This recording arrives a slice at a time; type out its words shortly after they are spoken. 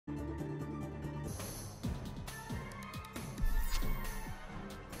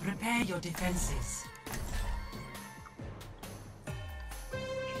Prepare your defenses.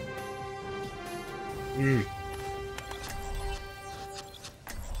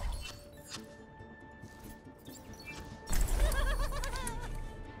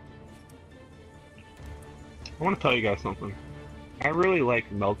 I want to tell you guys something. I really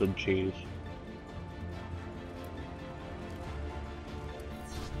like melted cheese.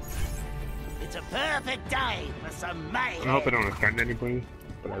 It's a perfect day for some mayhem. I hope I don't offend anybody,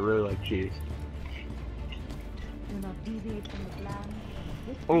 but I really like cheese. Do not deviate from the plan.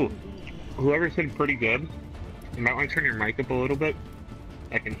 Oh, whoever said pretty good, you might want to turn your mic up a little bit.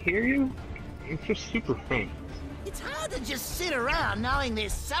 I can hear you. It's just super faint. It's hard to just sit around knowing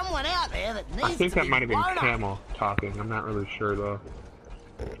there's someone out there that needs to be I think that might have been blown up. Camel talking. I'm not really sure though.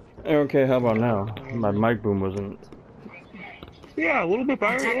 Okay, how about now? My mic boom wasn't. Yeah, a little bit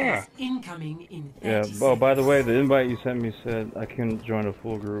better. Yeah. Attackers incoming in 30 Yeah. seconds. Oh, by the way, the invite you sent me said I couldn't join a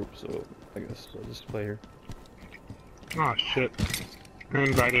full group, so I guess I'll just play here. Oh shit. I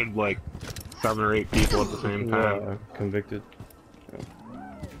invited like 7 or 8 people at the same time. Yeah, convicted.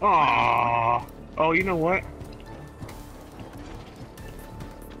 Aww. Oh, you know what?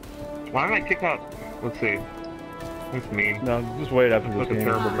 Why don't I kick out? Let's see. That's mean. No, just wait after this That's a game.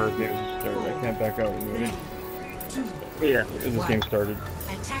 terrible This person. game started. I can't back out anyway. 3, 2, Yeah. This game started.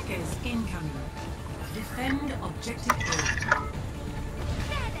 attackers incoming. Defend objective A.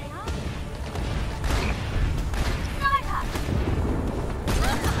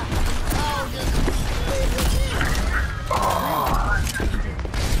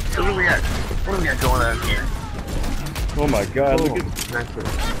 What do we got going on here? Oh my god, look at. Nice one.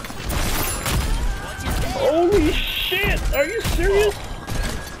 Holy shit! Are you serious?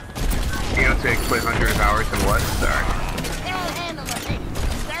 You gonna say quit 100 hours and what? Sorry. Hell handle the thing.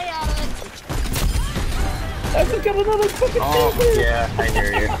 Stay out of the kitchen. I just got another fucking Oh, taser! yeah, I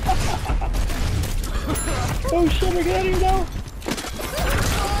hear you. Oh shit, I got you now!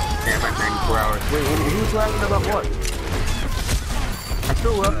 Damn, I'm 94 hours. Wait, who's laughing about what? I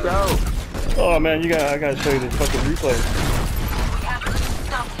feel left out. Oh man, I gotta show you this fucking replay.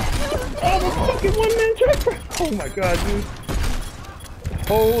 Oh, the fucking one-man tracker! Oh my god, dude.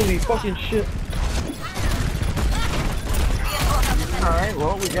 Holy fucking shit. Alright,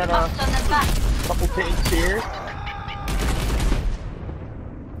 well, we got a couple tanks here.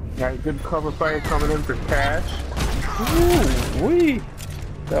 Got a good cover fire coming in for cash. Ooh, wee!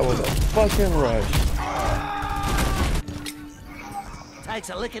 That was a fucking rush. Takes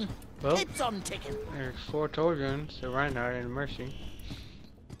a licking. Well, Keeps on ticking. there's 4 Trojans, a Reinhardt, and a Mercy.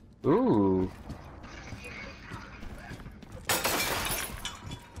 Ooh.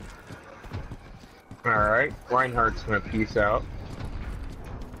 Alright, Reinhardt's gonna peace out.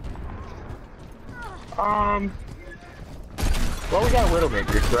 Well, we got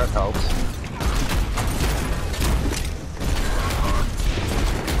Widowmaker, so that helps.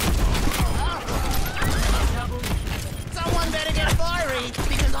 Someone better get fiery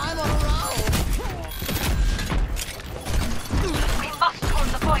because I'm on a roll. We must hold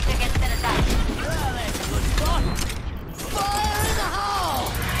the point against an attack. Well, that's a good spot. Fire in the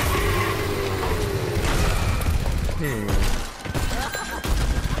hole.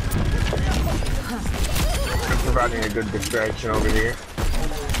 I'm providing a good distraction over here.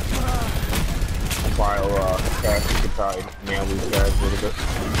 While, Cash could probably nail these guys a little bit.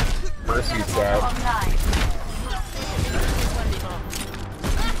 Mercy's sad. Online.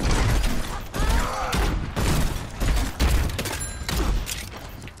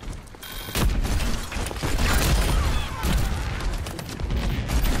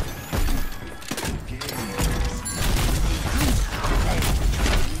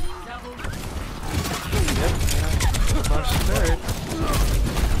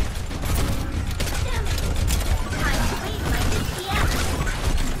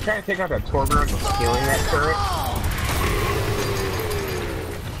 Trying to take out that Torber and stealing that turret.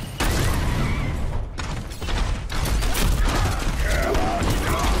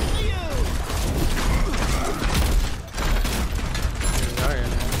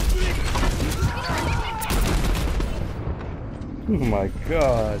 Oh my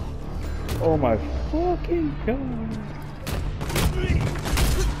god. Oh my fucking god.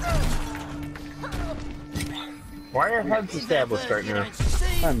 Why are heads established right now?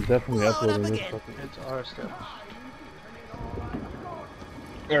 I'm definitely uploading this fucking. It's our established.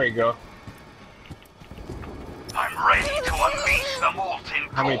 There you go. I'm ready to unleash the molten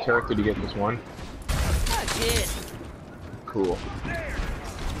How many core. turrets did you get in this one? Oh, shit. Cool.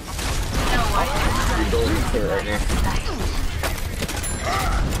 You're building a turret right now.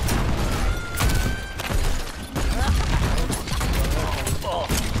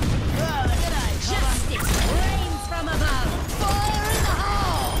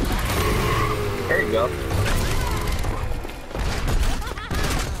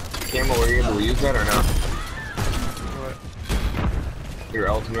 Camel, were you able to use that or no? What? Your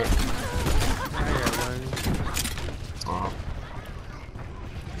ultimate? I got one. Oh.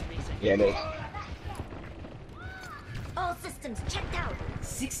 Yeah, it is. All systems checked out.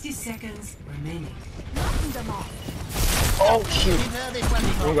 60 seconds remaining. Knocking them off. Oh, shoot. We've heard this one I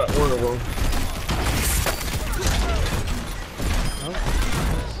before. got one of them. Oh.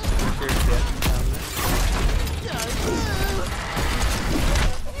 There's that down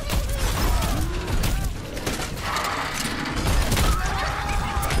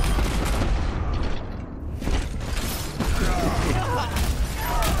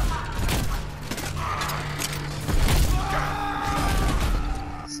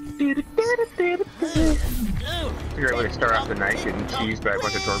Figure out way to start off the night getting cheesed by a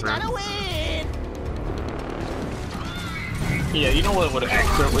bunch of torpedoes. Gotta win. Yeah, you know what would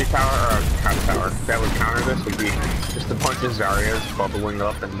accidentally counter that would counter this would be just a bunch of Zaryas bubbling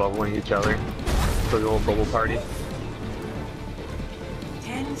up and bubbling each other for the old bubble party.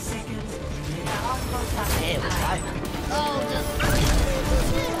 10 seconds remaining. Oh, just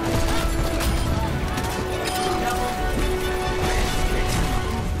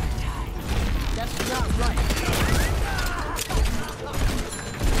that's not right.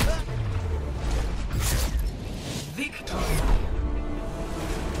 Victory.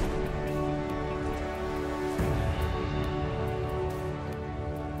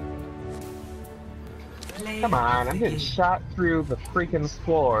 Come on, I'm getting shot through the freaking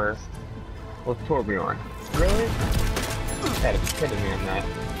floor with Torbjorn. Really? Had a pit of me on that.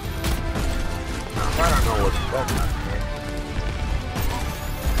 I don't know what's going on here.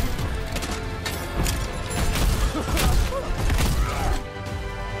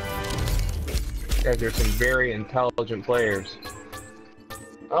 Guys, there's some very intelligent players.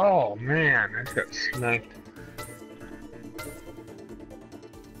 Oh man, I just got sniped.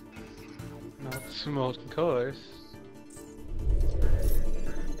 Not smoking colors.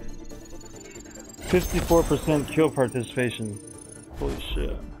 54% kill participation. Holy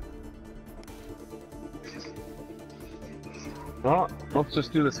shit. Well, let's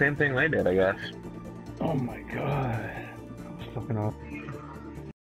just do the same thing they did, I guess.